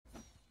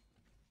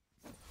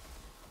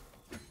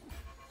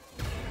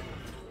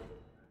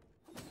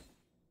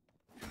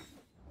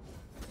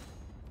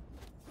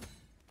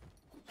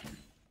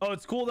Oh,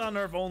 it's cooldown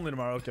nerf only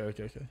tomorrow. Okay,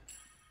 okay, okay.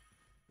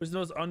 Who's the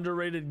most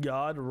underrated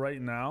god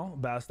right now?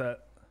 Bastet.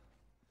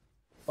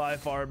 By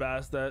far,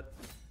 Bastet.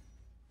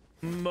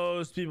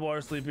 Most people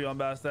are sleeping on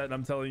Bastet, and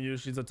I'm telling you,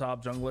 she's a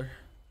top jungler.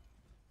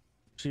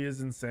 She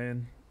is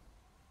insane.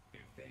 If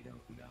they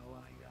don't know,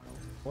 I know.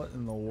 What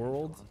in the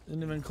world?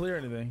 Didn't even clear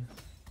anything.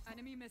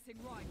 Enemy missing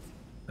right.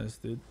 Nice,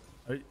 dude.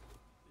 Are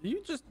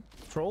you just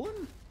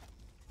trolling?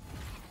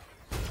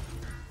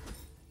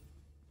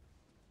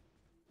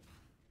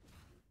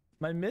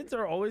 My mids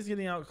are always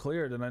getting out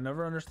cleared, and I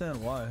never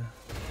understand why.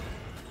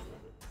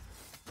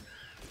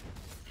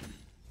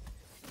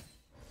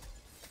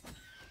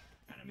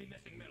 Enemy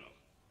missing middle.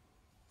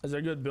 Is there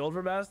a good build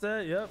for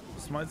Bastet? Yep.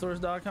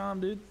 Smitesource.com,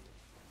 dude.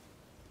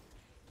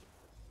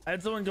 I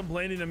had someone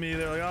complaining to me.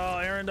 They're like, oh,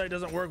 Erendite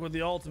doesn't work with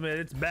the ultimate.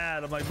 It's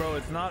bad. I'm like, bro,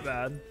 it's not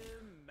bad.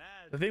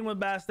 The thing with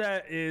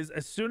Bastet is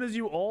as soon as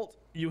you ult,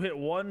 you hit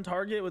one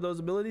target with those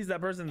abilities,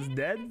 that person's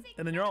dead,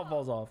 and then your ult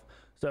falls off.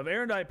 So if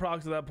Erendite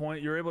procs at that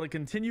point, you're able to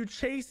continue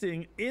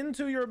chasing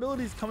into your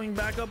abilities coming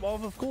back up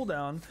off of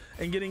cooldown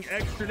and getting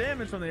extra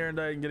damage from the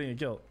Erendite and getting a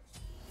kill.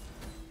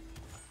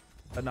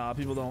 But nah,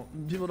 people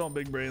don't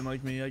big brain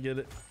like me. I get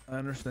it. I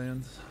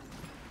understand.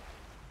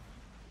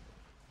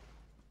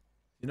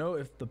 You know,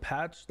 if that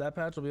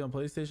patch will be on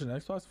PlayStation and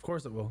Xbox, of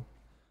course it will.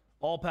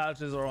 All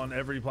patches are on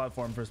every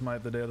platform for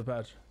Smite the day of the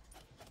patch.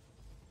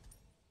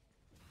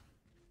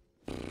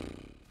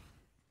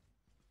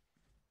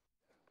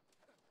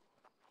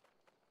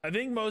 I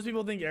think most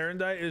people think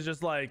Erendite is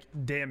just like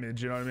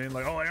damage, you know what I mean?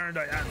 Like, oh,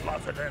 Erendite adds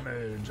lots of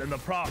damage and the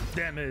proc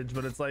damage,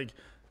 but it's like,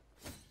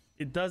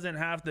 it doesn't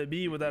have to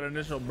be with that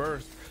initial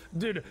burst.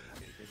 Dude,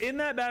 in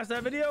that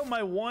Bastet video,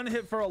 my one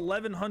hit for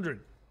 1100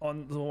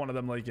 on one of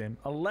them late game.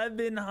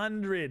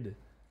 1100.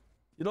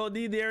 You don't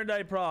need the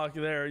Erendite proc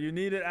there. You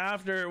need it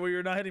after where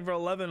you're not hitting for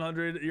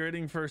 1100, you're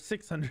hitting for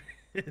 600.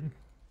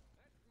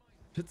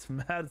 It's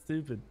mad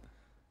stupid.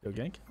 Yo,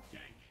 gank?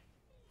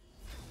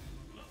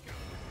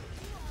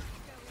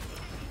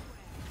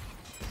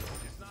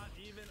 It's not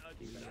even a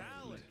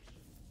challenge.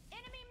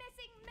 Enemy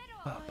missing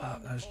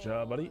middle. Nice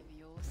job, buddy.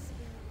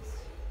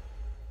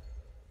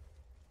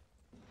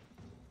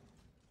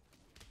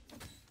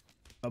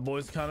 My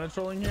boy's kind of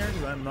trolling here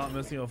because I'm not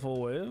missing a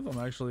full wave. I'm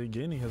actually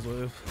gaining his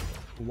wave.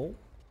 Lol.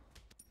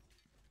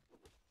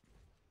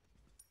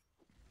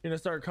 Gonna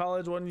start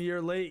college 1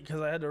 year late because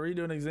I had to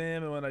redo an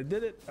exam, and when I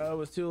did it, I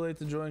was too late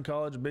to join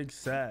college. Big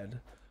sad.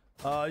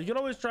 You can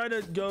always try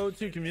to go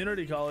to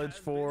community college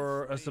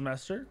for a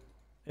semester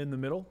in the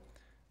middle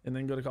and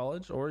then go to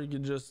college, or you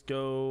can just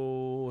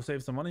go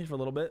save some money for a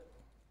little bit.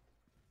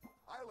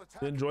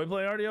 You enjoy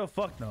playing RDO?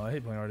 Fuck no, I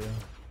hate playing RDO.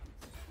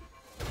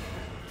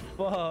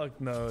 Fuck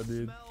no,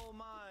 dude.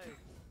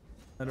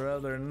 I'd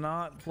rather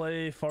not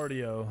play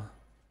Fardio.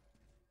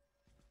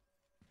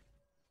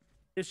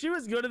 If she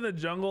was good in the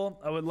jungle,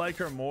 I would like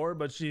her more,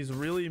 but she's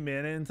really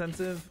mana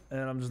intensive,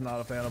 and I'm just not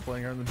a fan of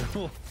playing her in the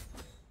jungle.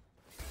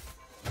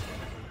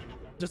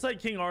 Just like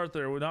King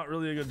Arthur, we're not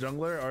really a good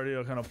jungler.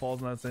 RDO kind of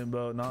falls in that same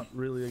boat. Not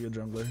really a good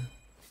jungler.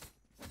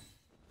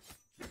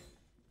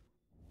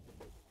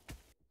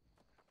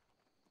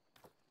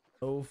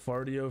 Oh,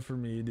 Fardio for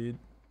me, dude.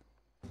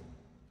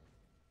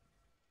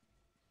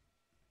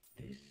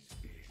 This is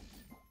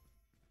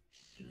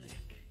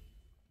slick.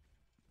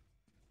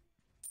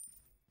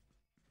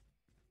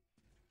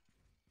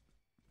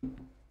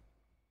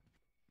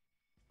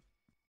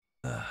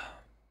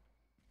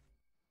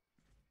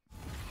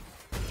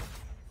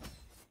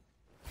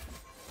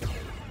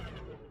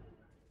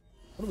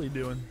 What are we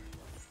doing?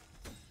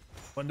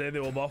 One day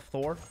they will buff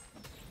Thor.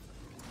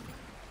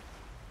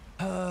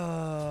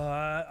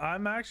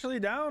 I'm actually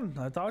down.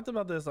 I talked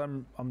about this.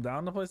 I'm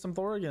down to play some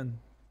Thor again.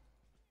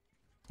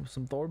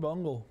 Some Thor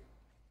bungle.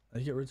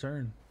 Make it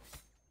return.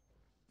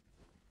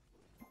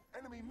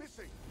 Enemy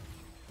missing.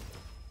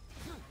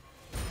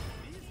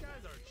 These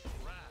guys are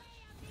trash.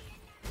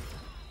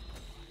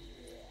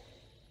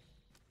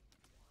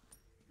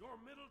 Your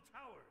middle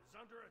tower is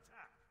under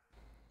attack.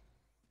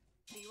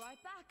 Be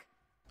right back.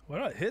 Why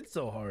not hit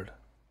so hard?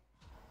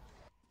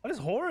 Why does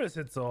Horus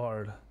hit so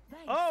hard?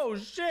 Thanks. Oh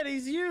shit,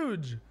 he's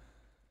huge.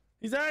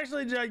 He's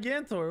actually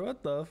Gigantor.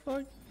 What the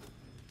fuck? Look,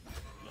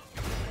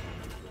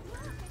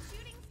 a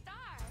shooting star.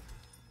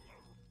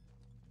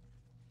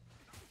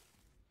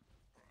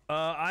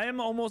 I am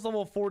almost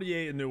level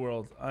 48 in New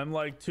World. I'm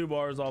like 2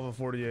 bars off of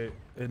 48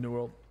 in New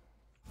World.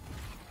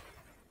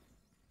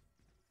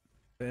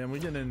 Damn, we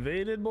getting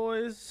invaded,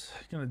 boys.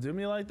 Gonna do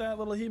me like that,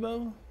 little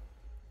Hebo?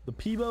 The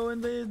Peebo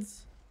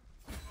invades?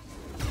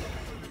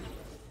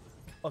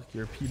 Fuck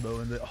your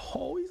Peebo invade.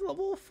 Oh, he's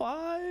level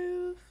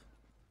 5.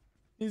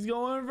 He's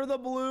going for the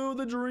blue,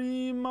 the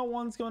dream. My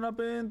one's going up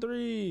in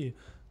 3,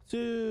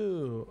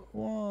 2,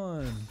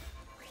 1.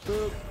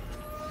 Boop.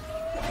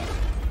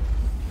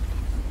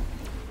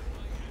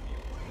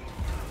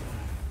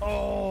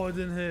 Oh, it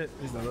didn't hit.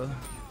 He's not done.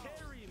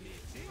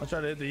 I'll try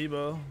to hit the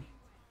Evo.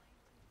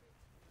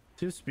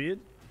 2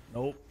 speed?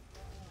 Nope.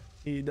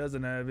 He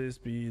doesn't have his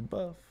speed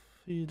buff.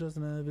 He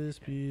doesn't have his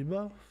speed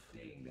buff.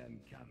 Seeing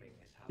them coming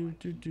is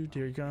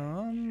Here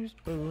comes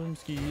boom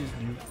skis.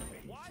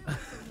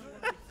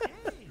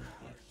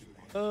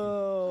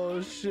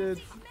 Oh shit!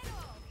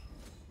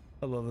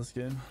 I love this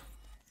game.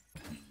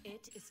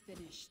 It is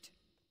finished.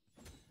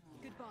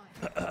 Goodbye.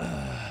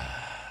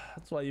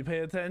 That's why you pay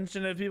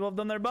attention if people have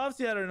done their buffs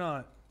yet or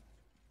not.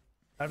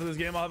 After this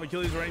game, I'll have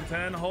Achilles rank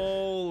 10.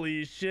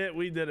 Holy shit,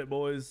 we did it,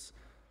 boys.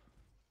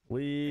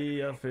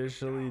 We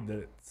officially did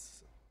it.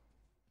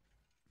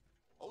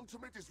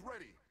 Ultimate is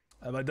ready.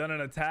 Have I done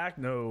an attack?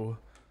 No,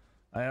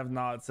 I have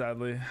not,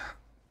 sadly.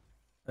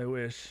 I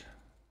wish.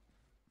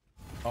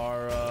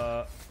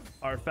 Our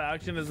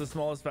faction is the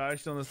smallest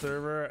faction on the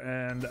server,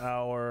 and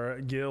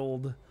our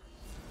guild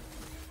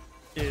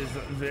is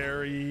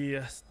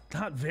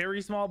not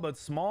very small, but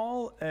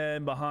small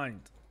and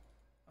behind.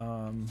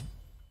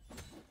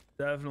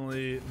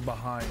 Definitely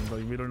behind.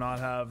 Like, we do not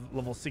have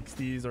level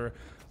 60s, or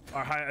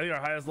I think our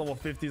highest level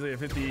 50 is like a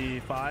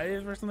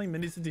 55 or something,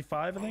 mini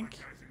 55, I think.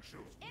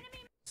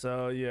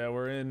 So yeah,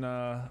 we're in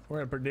a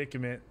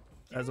predicament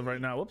as of right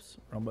now. Whoops,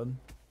 wrong button.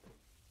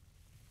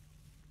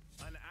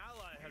 An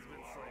ally has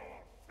been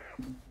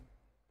slain.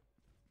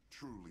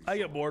 Truly. I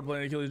get bored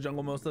playing Achilles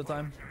jungle most of the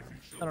time.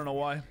 I don't know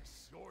why,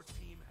 Your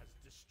team has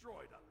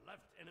destroyed a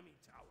left enemy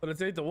tower. but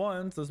it's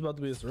 8-1, so it's about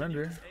to be a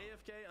surrender.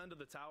 AFK under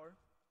the tower.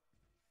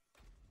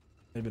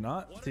 Maybe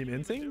not. Team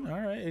Instinct. All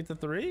right,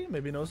 8-3.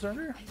 Maybe no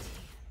surrender.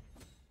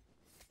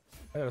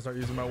 I gotta start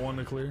using my one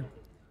to clear.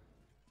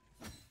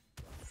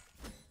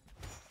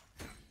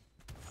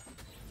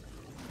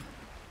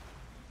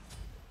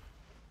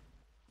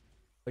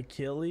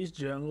 Achilles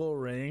jungle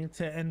rank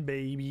 10,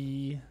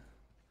 baby.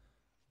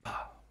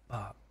 Bah,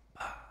 bah,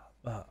 bah,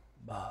 bah,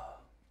 bah.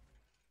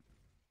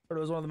 It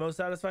was one of the most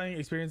satisfying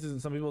experiences in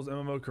some people's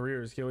MMO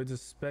careers. Can't wait to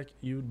spec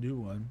you do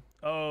one.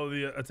 Oh,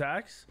 the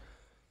attacks?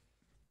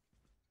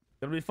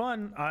 It'll be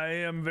fun. I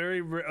am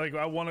very like,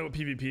 I want to go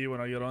PvP when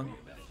I get on.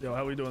 Yo,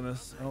 how we doing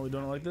this? Are we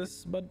doing it like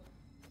this, bud?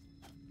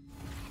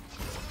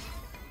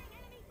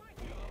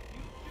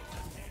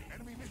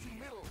 Enemy missing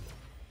middle.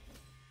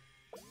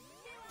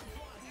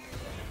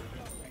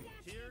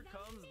 Here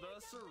comes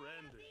the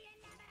surrender.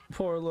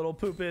 Poor little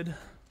Poopid.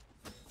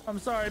 I'm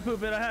sorry,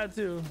 Poopid. I had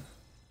to.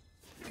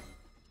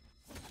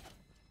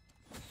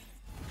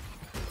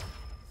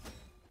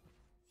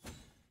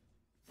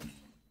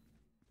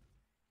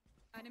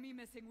 Enemy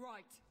missing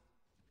right.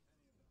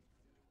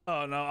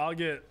 Oh no, I'll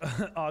get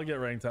I'll get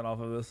rank 10 off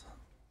of this.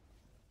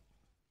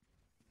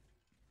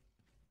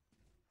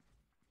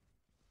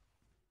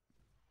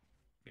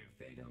 If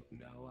they don't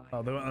know,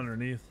 Oh, they went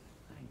underneath.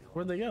 I know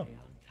Where'd they go? I'll stay on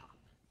top.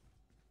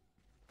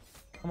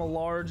 I'm a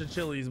large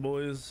Achilles,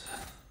 boys.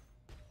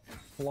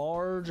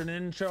 Large and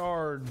in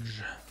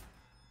charge.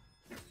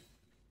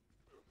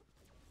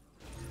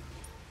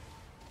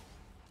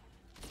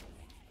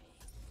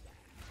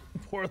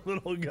 Poor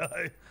little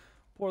guy.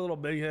 Poor little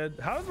big head.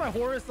 How does my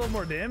Horus still have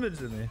more damage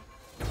than me?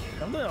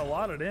 I'm doing a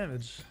lot of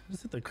damage.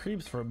 Just hit the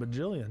creeps for a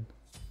bajillion.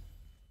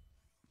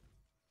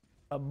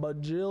 A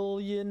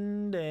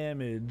bajillion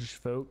damage,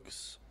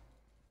 folks.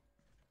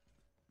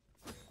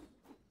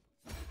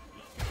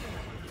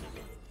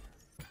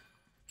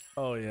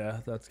 Oh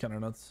yeah, that's kind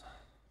of nuts.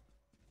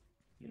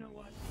 You know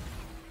what?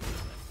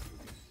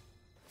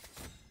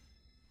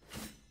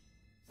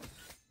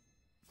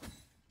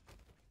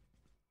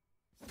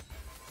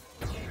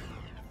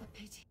 A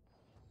pity.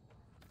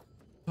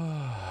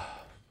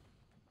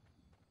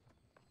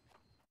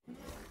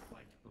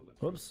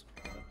 Whoops.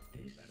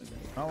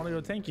 I don't want to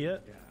go tank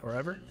yet, or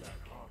ever.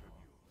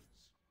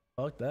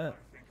 Fuck that.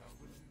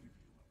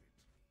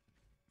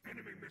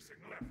 Enemy missing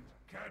left.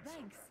 Cancel.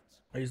 Thanks.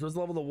 Are you supposed to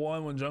level the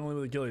 1 when jungling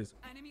with Achilles?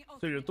 Enemy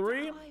So your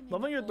 3,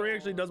 leveling your 3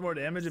 actually does more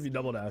damage if you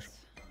double dash.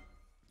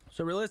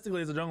 So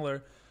realistically, as a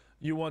jungler,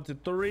 you want to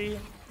 3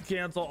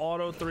 cancel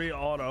auto, 3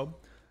 auto,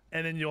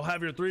 and then you'll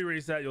have your 3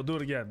 reset. You'll do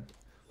it again.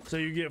 So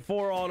you get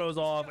 4 autos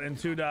off and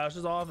 2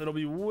 dashes off. It'll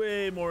be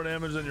way more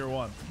damage than your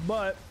 1.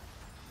 But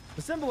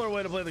the simpler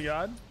way to play the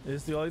god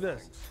is to go like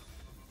this.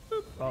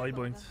 Boop. Oh, he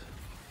blinked.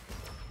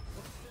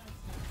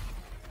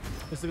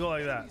 Is to go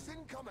like that. He's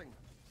incoming.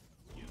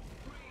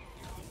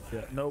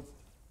 Yeah. Nope.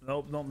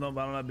 Nope. Nope. Nope.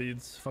 I don't have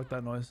beads. Fuck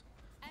that noise.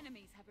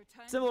 Enemies have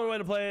returned. Similar way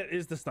to play it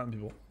is to stun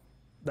people.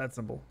 That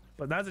simple.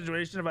 But in that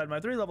situation, if I had my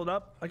 3 leveled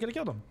up, I could have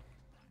killed him.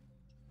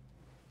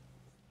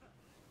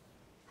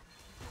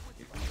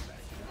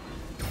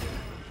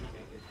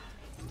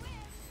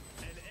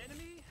 An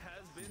enemy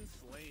has been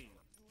slain.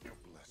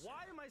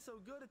 Why am I so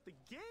good at the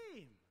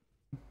game?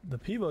 The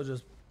Pivo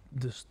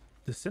just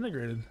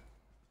disintegrated.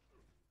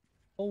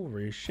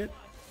 Holy shit.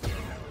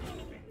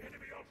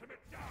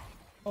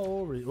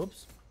 Holy,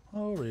 whoops.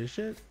 Holy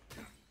shit.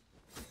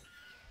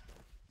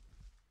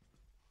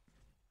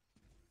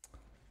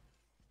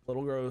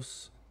 Little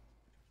gross.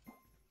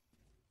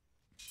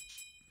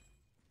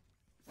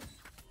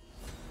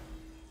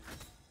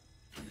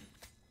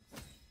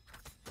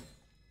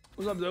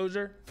 What's up,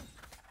 Dozier?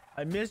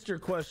 I missed your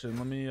question.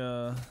 Let me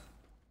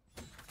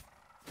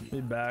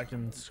back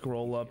and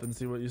scroll up and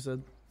see what you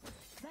said.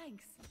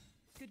 Thanks.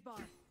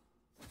 Goodbye.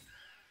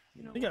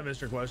 I think I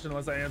missed your question.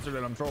 Unless I answered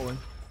it, I'm trolling.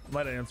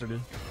 Might have answered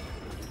you.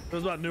 It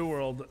was about New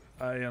World.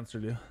 I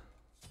answered you.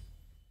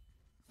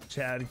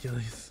 Chad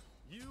Achilles.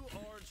 You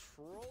are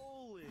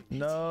trolling.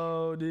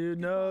 No, dude.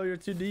 No, you're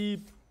too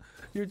deep.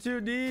 You're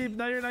too deep.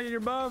 Now you're not getting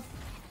your buff.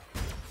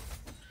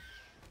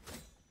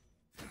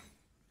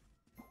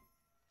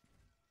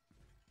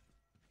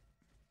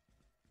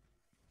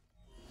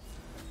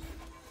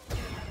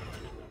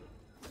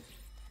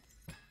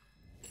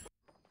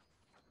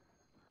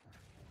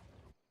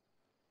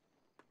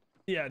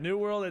 Yeah, New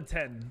World at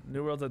 10.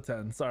 New World's at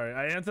 10. Sorry,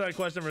 I answered that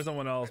question for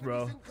someone else,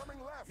 bro.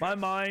 My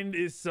mind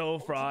is so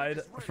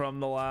fried from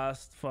the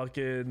last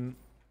fucking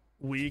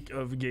week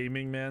of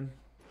gaming, man.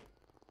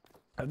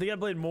 I think I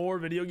played more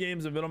video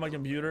games and been on my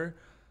computer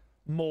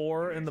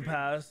more in the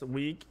past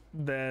week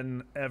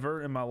than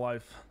ever in my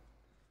life.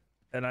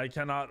 And I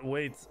cannot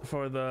wait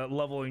for the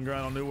leveling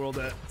grind on New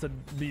World to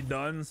be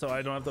done so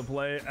I don't have to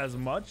play as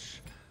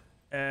much.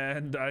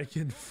 And I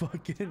can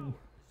fucking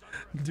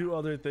do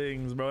other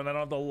things, bro. And I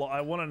don't have to I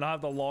want to not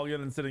have to log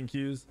in and sit in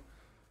queues.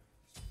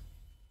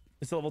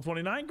 It's level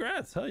 29.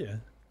 Grats. Hell yeah.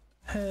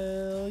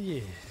 Hell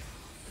yeah.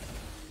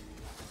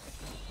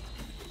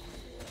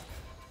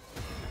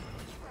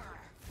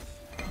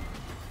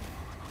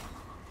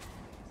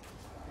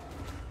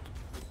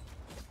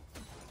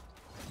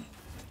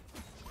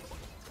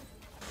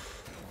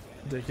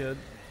 Dickhead.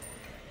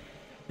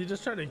 He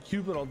just tried to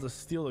Cupid all to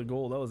steal the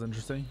gold. That was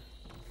interesting.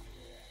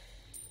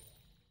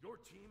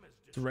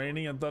 It's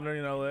raining and thundering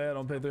in LA. I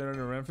don't pay 300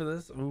 in rent for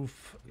this.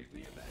 Oof.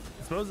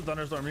 I suppose a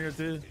thunderstorm here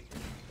too.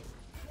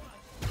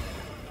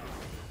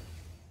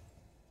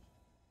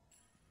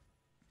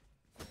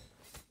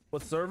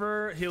 What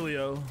server?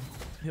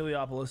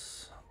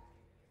 Heliopolis.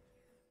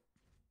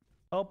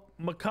 Help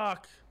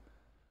macaque.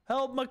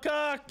 Help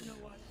macaque.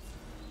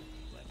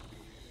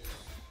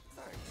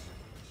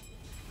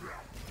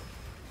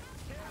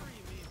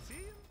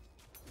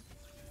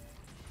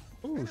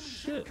 Oh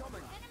shit.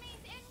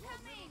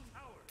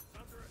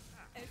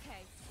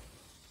 Okay.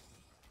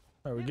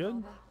 Are we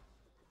good?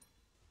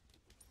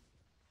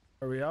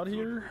 Are we out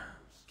here?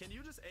 Can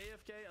you just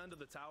AFK under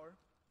the tower?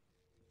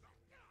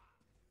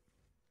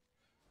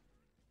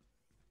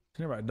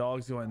 Hear my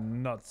dog's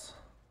going nuts.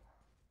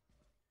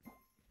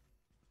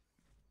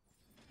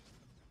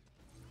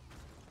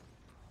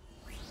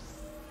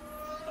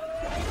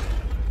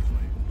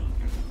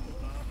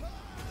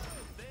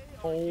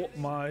 Oh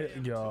my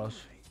gosh.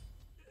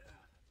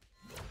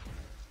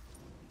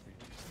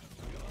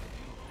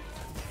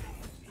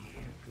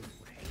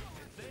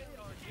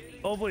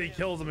 Hopefully he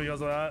kills him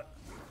because of that.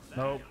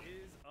 Nope.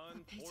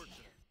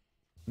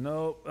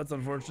 Nope, that's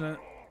unfortunate.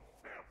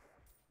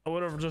 I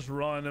would have just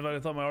run if I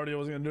thought my audio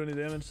wasn't gonna do any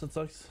damage. That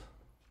sucks.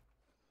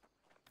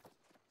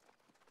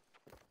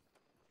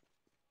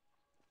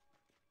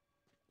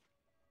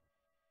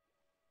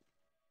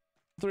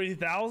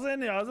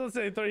 $3,000? Yeah, I was gonna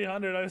say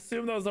 300. I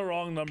assumed that was the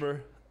wrong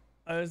number.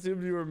 I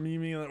assumed you were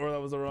memeing or that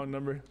was the wrong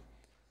number.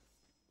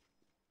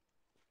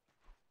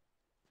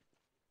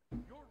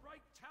 Your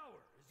right tower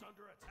is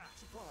under attack.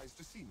 Surprised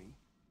to see me.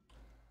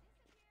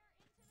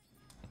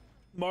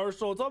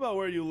 Marshall, it's all about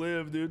where you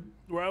live, dude.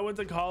 Where I went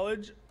to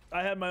college,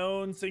 I had my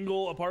own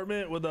single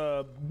apartment with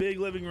a big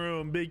living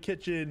room, big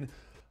kitchen,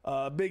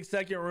 big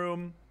second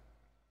room,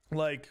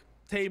 like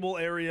table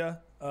area,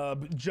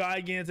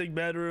 gigantic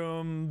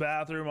bedroom,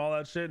 bathroom, all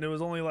that shit. And it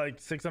was only like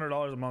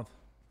 $600 a month.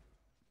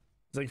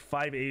 It's like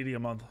 $580 a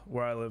month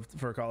where I lived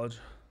for college.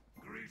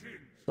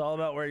 It's all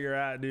about where you're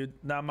at, dude.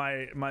 Now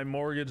my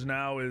mortgage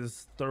now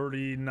is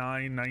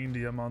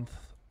 $39.90 a month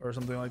or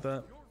something like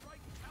that. Your right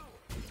tower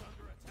is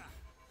under attack.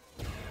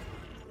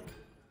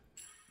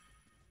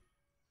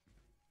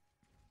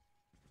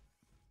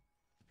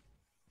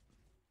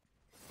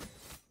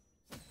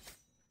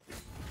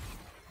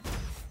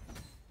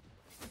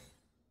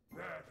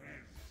 That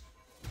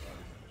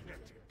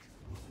is pathetic.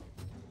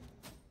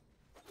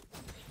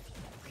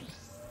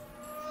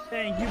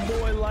 Thank you,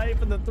 boy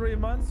life, in the 3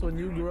 months.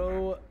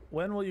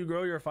 When will you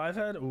grow your 5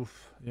 head?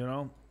 Oof, you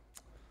know.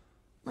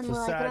 When It's a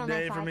will I grow sad my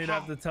day for 5 me to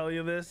have to head? tell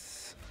you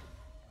this.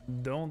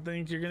 Don't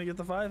think you're gonna get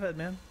the 5 head,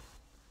 man.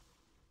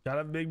 Gotta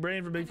have a big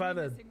brain for big 5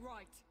 head. Missing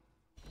right.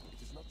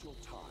 It is not your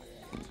time.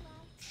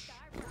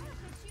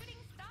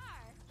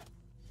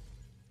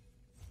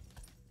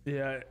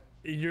 Yeah,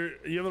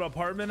 you have an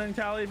apartment in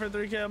Cali for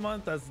 3K a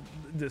month? That's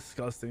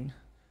disgusting.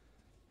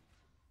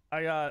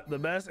 I got the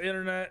best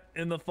internet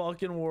in the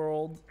fucking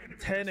world,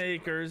 10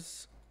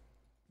 acres,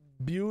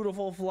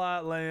 beautiful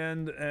flat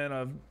land, and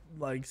a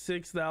like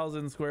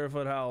 6,000 square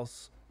foot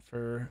house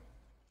for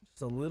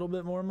just a little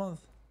bit more a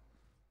month.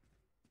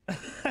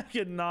 I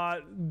could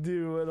not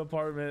do an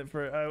apartment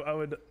for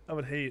I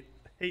would hate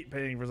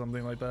paying for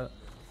something like that.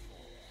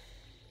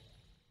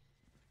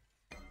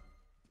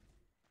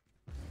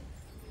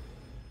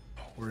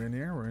 We're in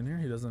here.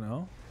 He doesn't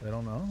know. They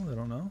don't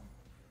know.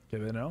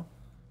 Okay, they know.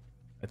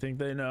 I think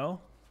they know.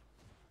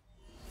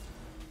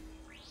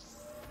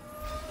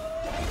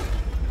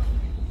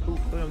 Ooh,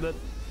 I'm dead.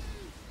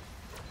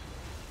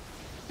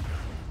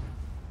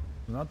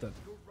 I'm not dead.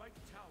 Your right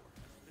tower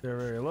They're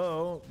very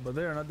low, but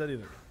they are not dead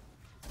either.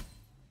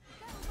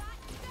 An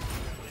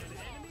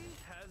enemy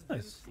has been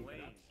Nice.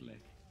 slain.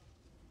 Slick.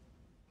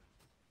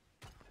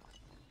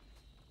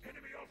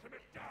 Enemy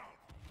ultimate down.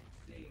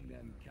 Seeing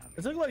them coming.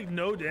 It took like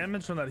no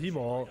damage from that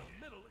he-ball.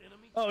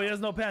 Oh, he has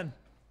no pen.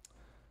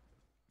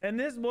 And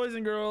this, boys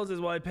and girls,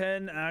 is why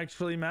pen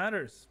actually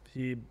matters.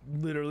 He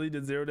literally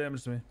did 0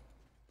 damage to me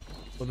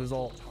with his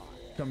ult.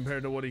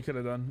 Compared to what he could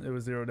have done, it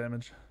was 0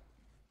 damage.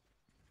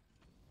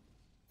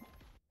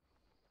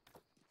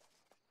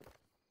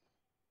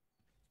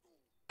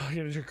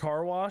 Get your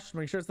car washed.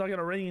 Make sure it's not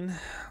gonna rain.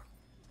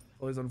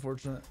 Always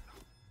unfortunate.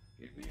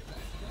 Give me a back.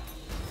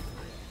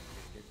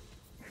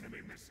 Enemy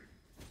missing.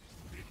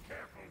 Be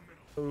careful,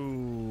 middle.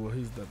 Ooh,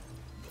 he's dead.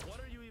 What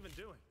are you even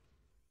doing?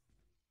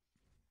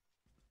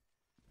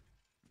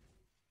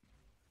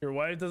 Your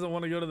wife doesn't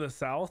want to go to the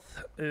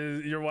south?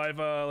 Is your wife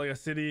like a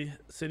city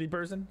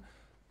person?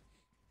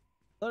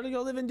 Let her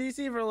go live in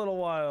DC for a little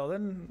while.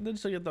 Then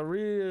she'll get the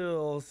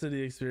real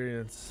city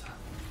experience.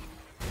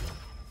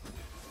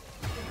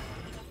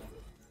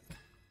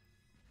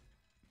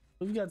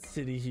 We've got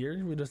city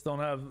here. We just don't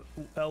have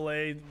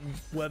LA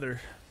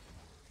weather.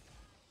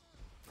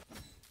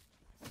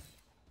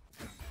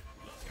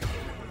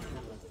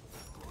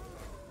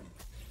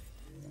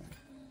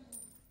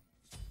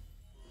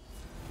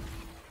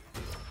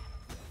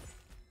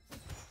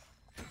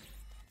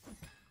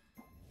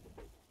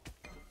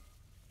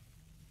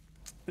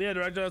 Yeah,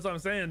 director, that's what I'm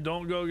saying.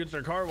 Don't go get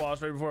your car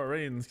washed right before it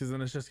rains, because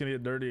then it's just gonna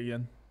get dirty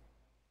again.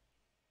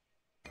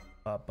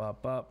 Up.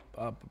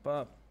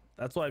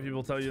 That's why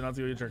people tell you not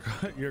to go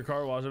get your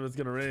car washed if it's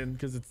gonna rain,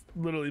 because it's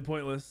literally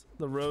pointless.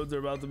 The roads are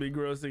about to be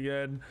gross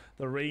again.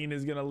 The rain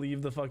is gonna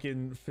leave the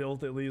fucking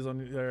filth it leaves on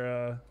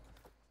their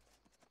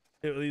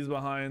it leaves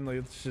behind. Like,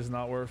 it's just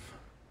not worth.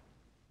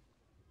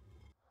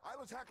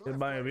 I'll attack Gonna left.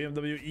 buy a lane.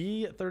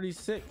 BMW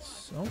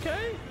E36.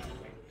 Okay.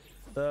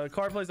 The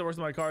car place that works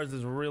on my cars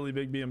is really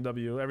big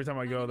BMW. Every time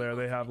I go there,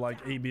 they have like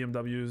 8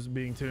 BMWs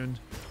being tuned.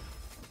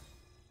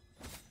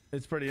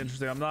 It's pretty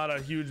interesting. I'm not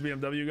a huge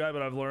BMW guy,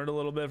 but I've learned a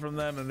little bit from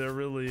them, and they're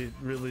really,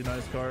 really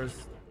nice cars.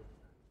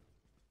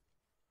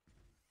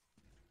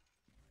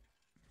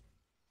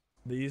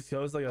 The East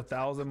Coast, like a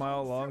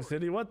 1,000-mile long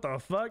city. What the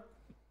fuck?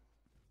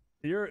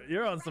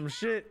 You're on some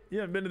shit. You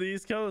haven't been to the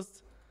East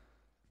Coast.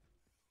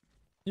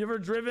 You ever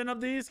driven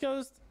up the East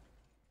Coast?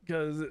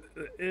 Because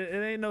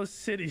it ain't no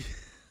city.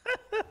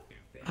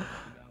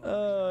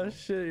 Oh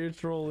shit, you're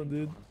trolling,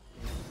 dude.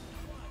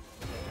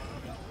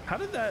 How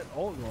did that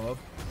ult go up?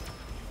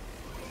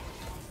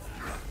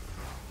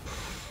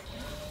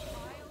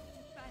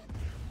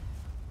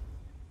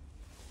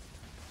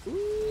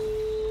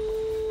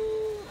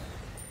 Ooh.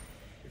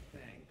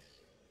 Thanks.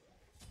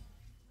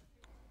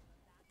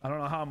 I don't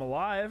know how I'm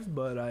alive,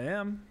 but I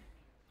am.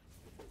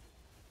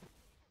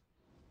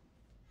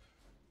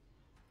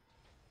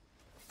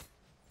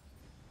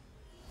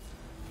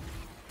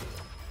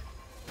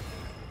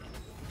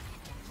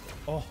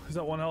 Oh, he's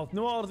at 1 health.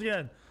 New ult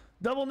again.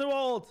 Double new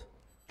ult.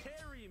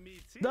 Carry me,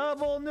 team.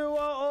 Double new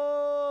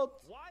ult.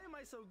 Why am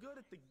I so good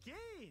at the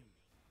game?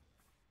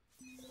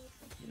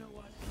 You know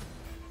what?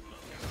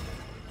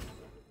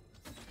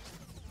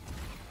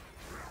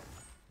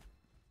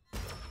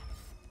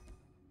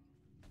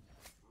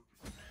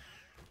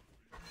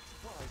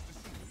 Surprised to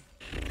see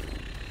me.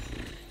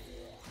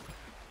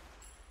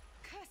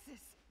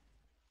 Curses.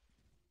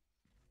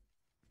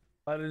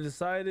 I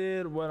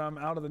decided when I'm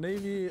out of the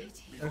Navy in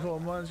a couple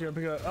of months, you're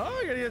gonna pick up. Oh,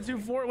 you're gonna get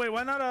 240. Wait,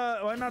 why not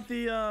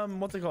the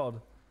what's it called?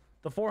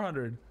 The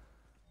 400.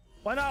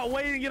 Why not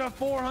wait and get a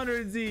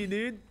 400Z,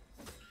 dude?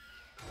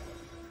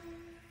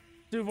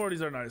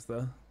 240s are nice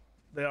though.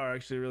 They are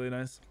actually really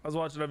nice. I was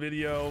watching a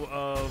video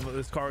of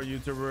this car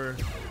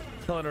YouTuber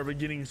telling her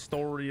beginning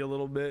story a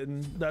little bit,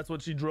 and that's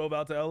what she drove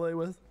out to LA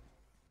with.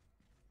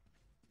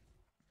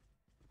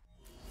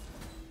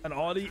 An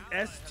Audi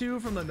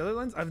S2 from the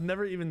Netherlands? I've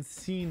never even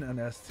seen an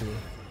S2.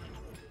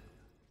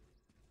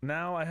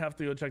 Now I have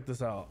to go check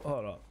this out.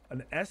 Hold up.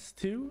 An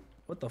S2?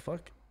 What the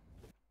fuck?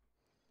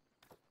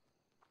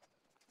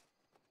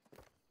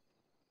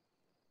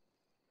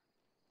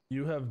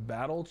 You have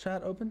battle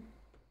chat open?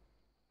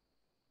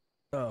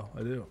 Oh,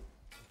 I do.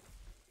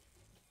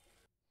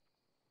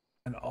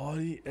 An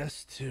Audi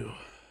S2.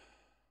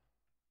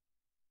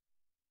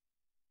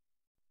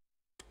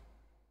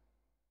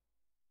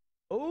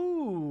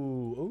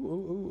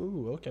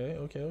 Oh,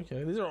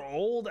 okay. These are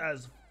old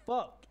as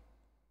fuck.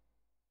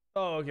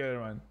 Oh, okay, never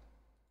mind.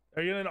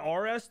 Are you in an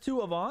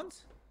RS2 Avant?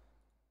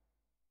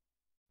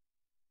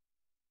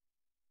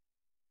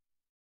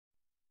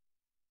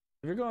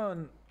 If you're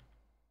going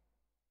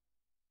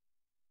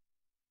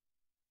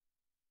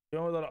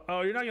with an,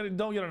 oh, you're not gonna,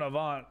 don't get an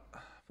Avant.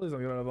 Please don't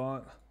get an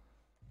Avant.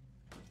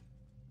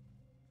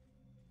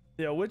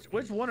 Yeah, which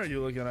one are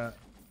you looking at?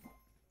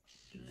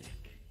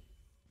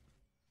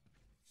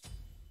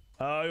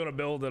 Oh, you want to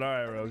build it? All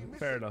right, Rogue.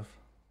 Fair enough.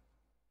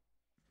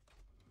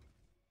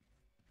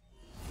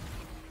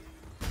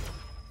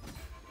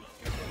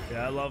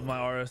 Yeah, I love my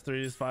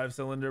RS3s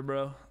 5-cylinder,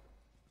 bro.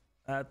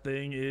 That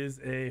thing is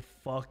a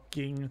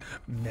fucking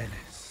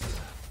menace.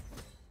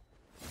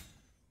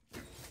 I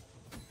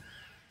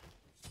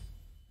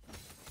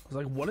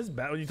was like, what is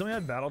battle? When you told me I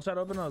had battle chat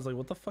open, I was like,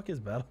 what the fuck is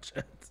battle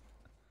chat?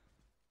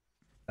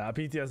 Nah,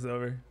 PTS is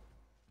over.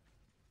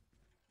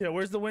 Yeah,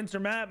 where's the winter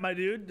map, my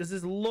dude? Does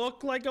this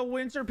look like a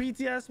winter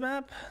PTS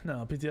map?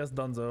 No, PTS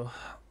dunzo.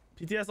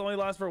 PTS only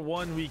lasts for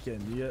 1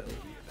 weekend. You get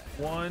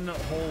 1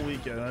 whole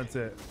weekend. That's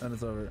it. Then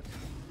it's over.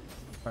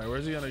 All right,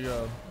 where's he gonna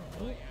go?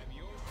 Oh.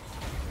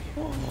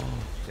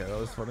 Yeah, that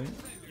was funny.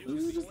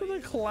 Ooh, just in a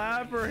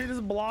clapper. He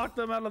just blocked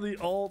them out of the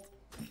ult.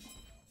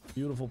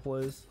 Beautiful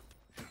plays.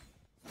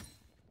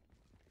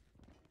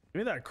 Give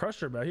me that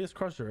crusher back. He has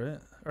crusher, right?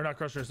 Or not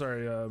crusher,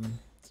 sorry. No,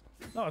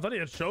 I thought he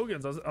had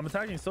shoguns. I'm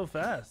attacking so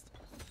fast.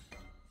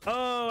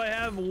 Oh, I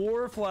have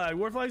war flag.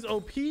 War flag's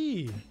OP.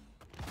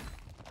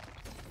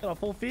 Got a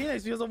full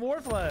phoenix because of war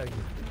flag.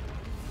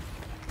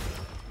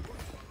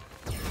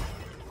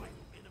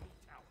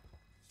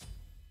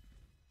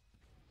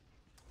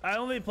 I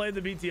only played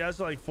the BTS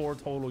for like 4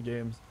 total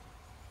games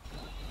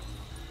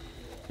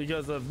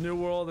because of New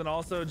World, and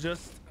also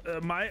just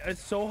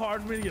it's so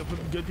hard for me to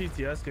get good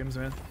PTS games,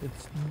 man.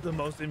 It's the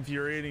most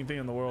infuriating thing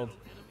in the world.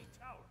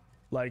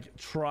 Like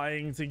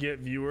trying to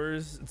get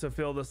viewers to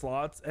fill the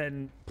slots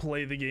and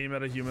play the game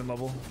at a human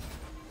level.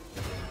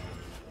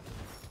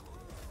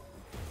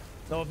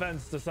 No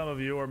offense to some of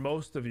you or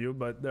most of you,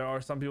 but there are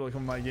some people that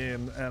come to my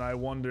game and I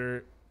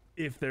wonder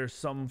if there's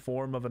some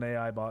form of an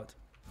AI bot.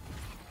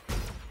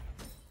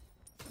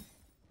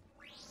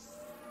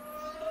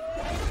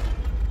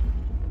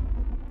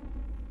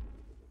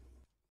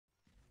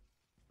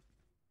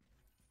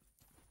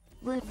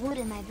 Wood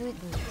in my boot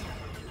boot.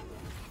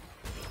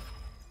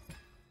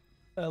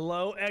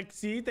 Hello,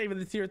 XC. Thank you for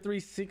the tier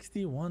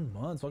 361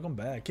 months. Welcome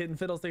back. Kitten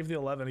Fiddles, thank you for the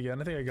 11 again.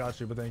 I think I got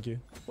you, but thank you.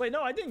 Wait,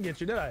 no, I didn't get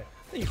you, did I?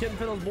 Thank you, Kitten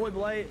Fiddles, Boy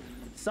Blight,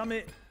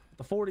 Summit,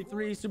 the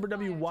 43, Super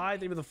WY,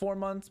 thank you for the 4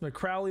 months.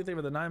 McCrowley, thank you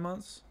for the 9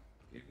 months.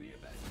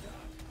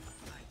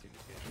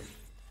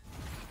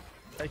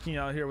 Taking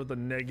out here with the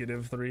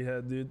 -3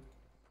 head, dude.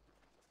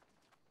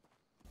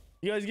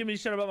 You guys give me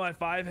shit about my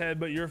 5 head,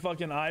 but your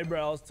fucking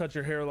eyebrows touch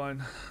your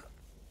hairline.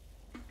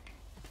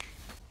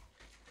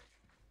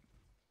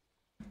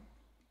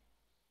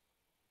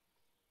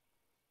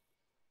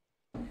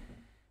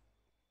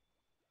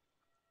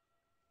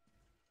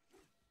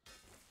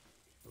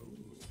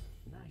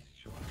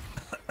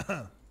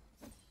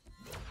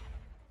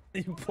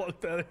 You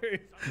plucked that area.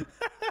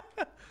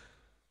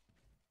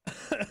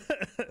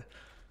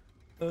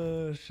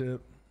 Oh shit.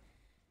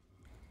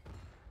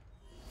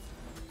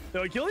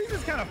 Yo, Achilles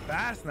is kind of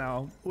fast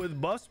now with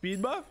buff,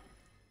 speed buff,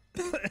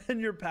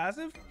 and you're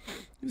passive.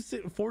 You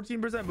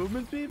 14%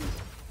 movement speed.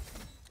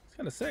 It's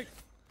kind of sick.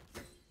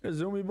 A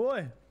zoomy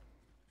boy.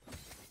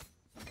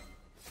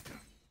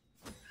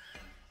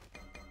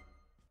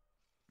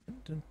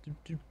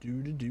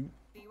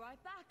 Be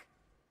right back.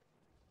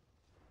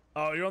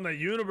 Oh, you're on the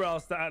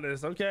unibrow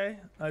status. Okay.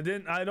 I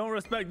don't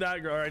respect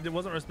that grind. I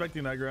wasn't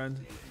respecting that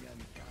grind.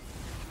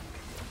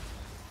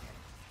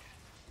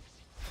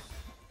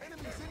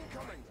 Enemies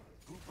incoming.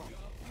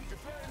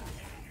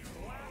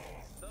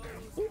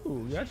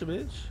 Ooh, gotcha,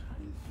 bitch.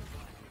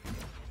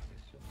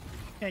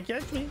 Can't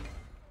catch me.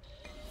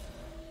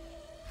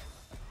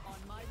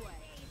 On my way.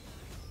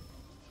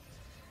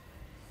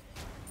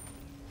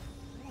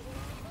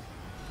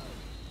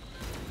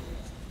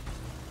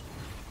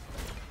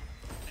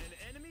 An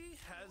enemy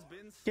has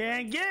been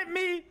Can't get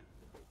me.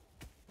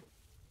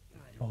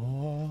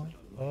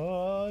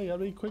 Oh, you gotta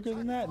be quicker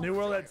than that. New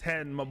World at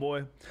 10, my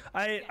boy.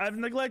 I've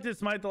neglected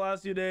Smite the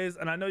last few days,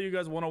 and I know you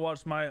guys want to watch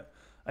Smite.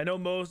 I know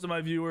most of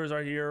my viewers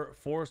are here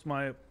for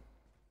Smite.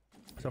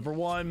 So for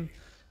one,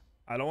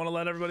 I don't want to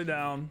let everybody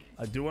down.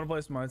 I do want to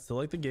play Smite, still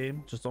like the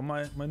game, just on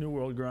my New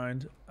World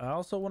grind. I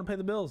also want to pay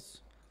the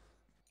bills.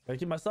 Gotta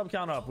keep my sub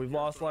count up. We've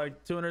lost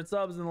like 200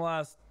 subs in the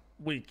last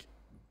week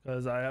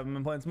because I haven't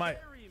been playing Smite.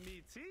 Carry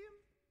me, team.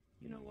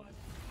 You know what?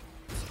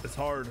 It's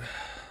hard.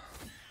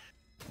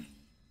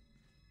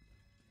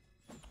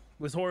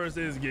 This Horus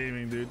is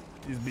gaming, dude.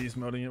 He's beast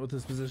moding it with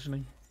his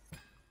positioning.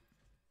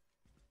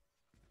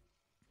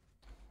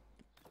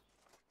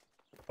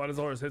 Why does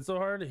Horus hit so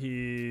hard?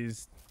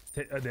 He's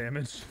a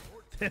damage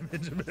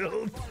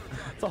build.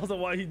 It's also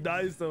why he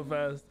dies so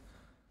fast.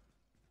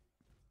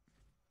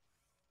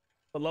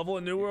 The level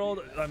in New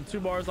World, I'm 2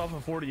 bars off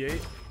of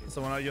 48.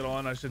 So when I get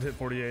on, I should hit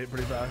 48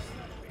 pretty fast.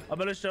 I'm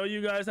gonna show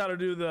you guys how to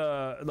do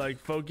the like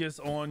focus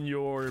on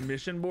your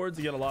mission boards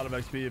to get a lot of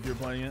XP if you're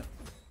playing it.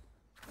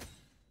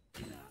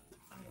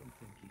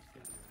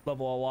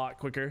 Level a lot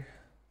quicker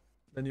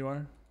than you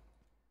are.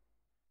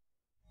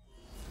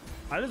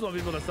 I just want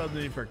people to sub to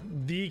me for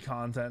the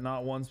content,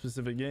 not one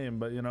specific game,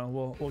 but you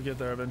know, we'll get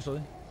there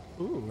eventually.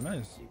 Ooh,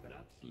 nice. Keep it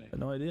up, Slim. Had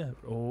no idea.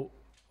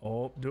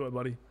 Oh, do it,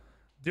 buddy.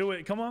 Do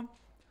it. Come on.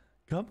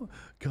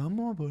 Come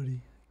on,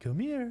 buddy. Come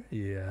here.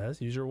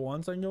 Yes, use your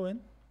wand so I can go in.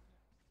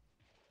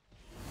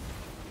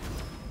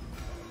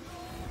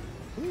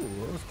 Ooh,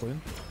 that was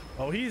clean.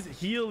 Oh, he's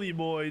Healy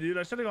boy, dude.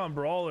 I should have gone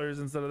brawlers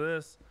instead of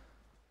this.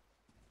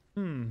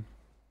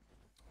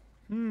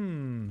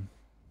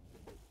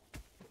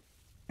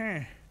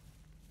 Eh.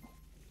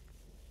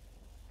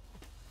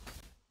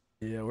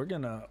 Yeah, we're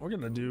gonna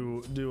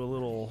do a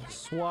little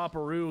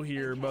swapperoo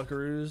here,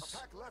 buckaroos.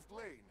 Attack left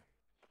lane.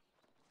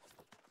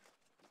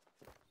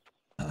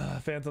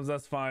 Phantoms,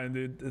 that's fine,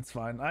 dude. It's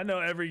fine. I know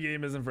every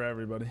game isn't for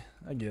everybody.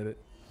 I get it.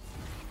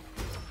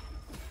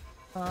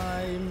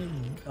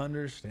 I'm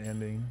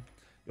understanding.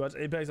 You watch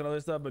Apex and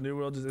other stuff, but New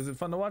World just isn't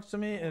fun to watch to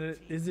me, and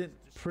it isn't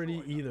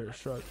pretty either.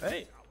 Shrug.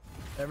 Hey,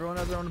 everyone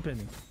has their own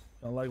opinion.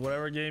 Don't like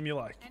whatever game you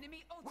like.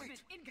 Enemy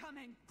ultimate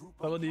incoming.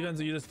 Double defense,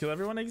 so you just kill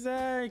everyone?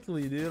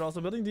 Exactly, dude. Also,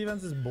 building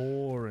defense is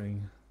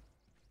boring.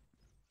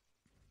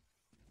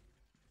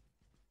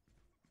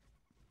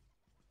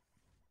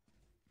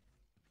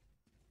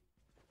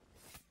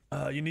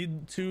 You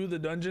need to the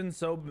dungeon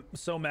so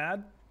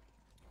mad.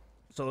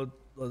 So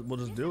we'll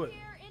just do it.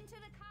 Disappear into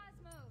the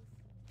cosmos.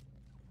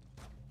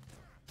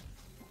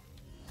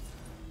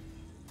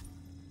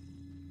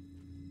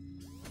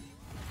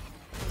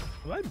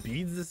 Have I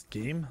beads this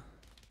game?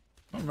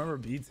 I don't remember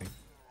beadsing.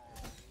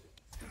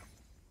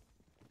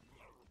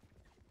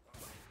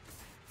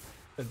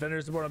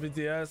 Fender support on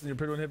BTS and your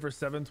Pridwin hit for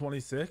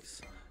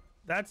 726.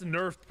 That's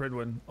nerfed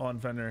Pridwin on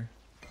Fender.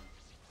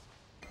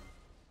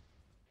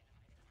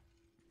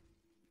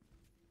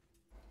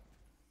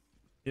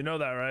 You know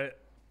that, right?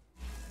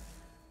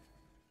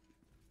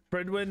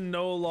 Pridwin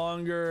no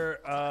longer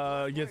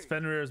gets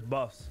Fenrir's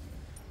buffs.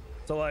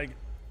 So like,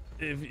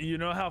 if you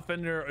know how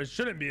Fender, it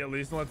shouldn't be at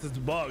least unless it's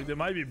bugged. It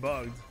might be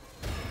bugged.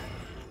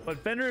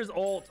 But Fenrir's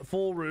ult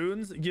full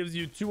runes gives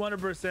you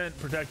 200%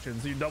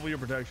 protection, so you double your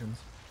protections.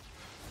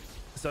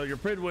 So your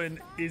Pridwin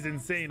is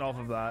insane off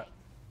of that.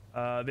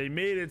 They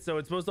made it so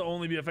it's supposed to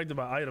only be affected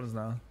by items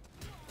now.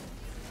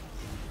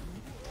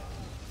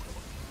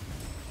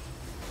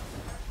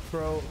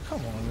 Bro, come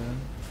on, man.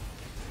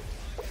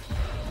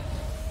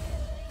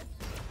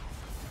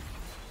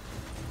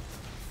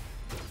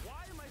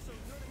 Why am I so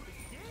good at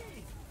this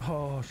game?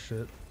 Oh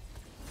shit.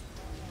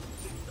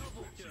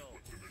 Double kill.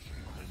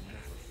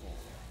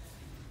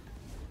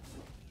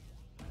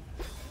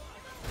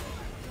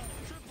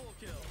 Triple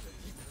kill.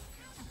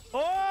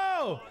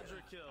 Oh!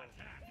 Quadra kill.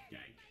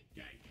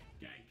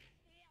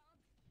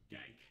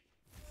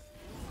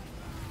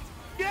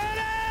 Get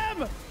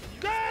him!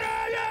 Get him!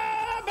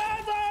 Yeah!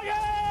 Penta!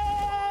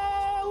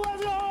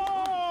 Let's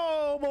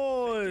go,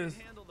 boys!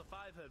 Handle the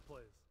 5-head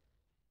plays.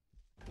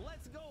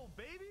 Let's go,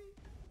 baby.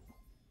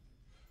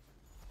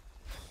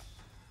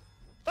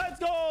 Let's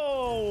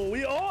go!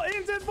 We all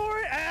entered for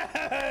it.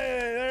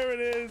 Hey, there it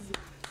is.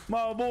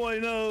 My boy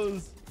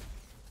knows.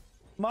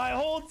 My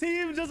whole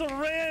team just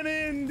ran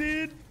in,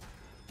 dude.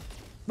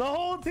 The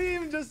whole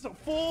team just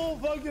full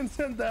fucking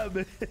sent that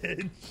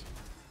bitch.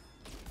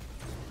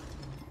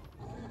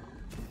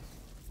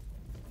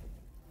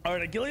 All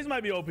right, Achilles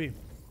might be OP.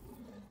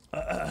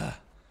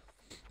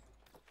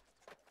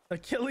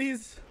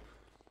 Achilles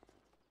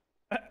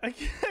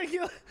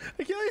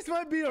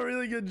might be a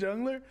really good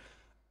jungler.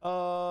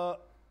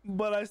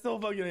 But I still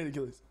fucking hate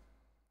Achilles.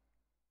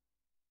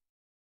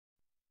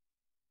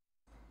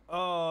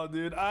 Oh,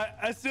 dude.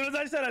 As soon as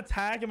I said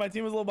attack and my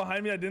team was a little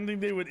behind me, I didn't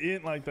think they would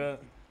int like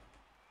that.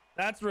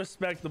 That's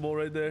respectable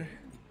right there.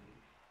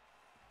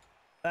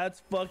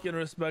 That's fucking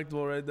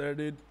respectable right there,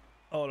 dude.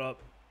 Hold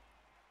up.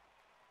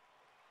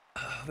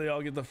 They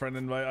all get the friend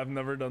invite. I've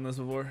never done this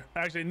before.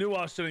 Actually,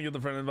 Nuwash shouldn't get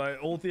the friend invite.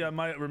 Ulti, I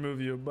might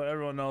remove you, but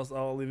everyone else,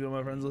 I'll leave you on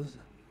my friends list.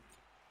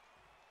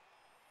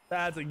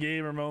 That's a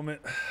gamer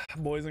moment,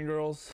 boys and girls.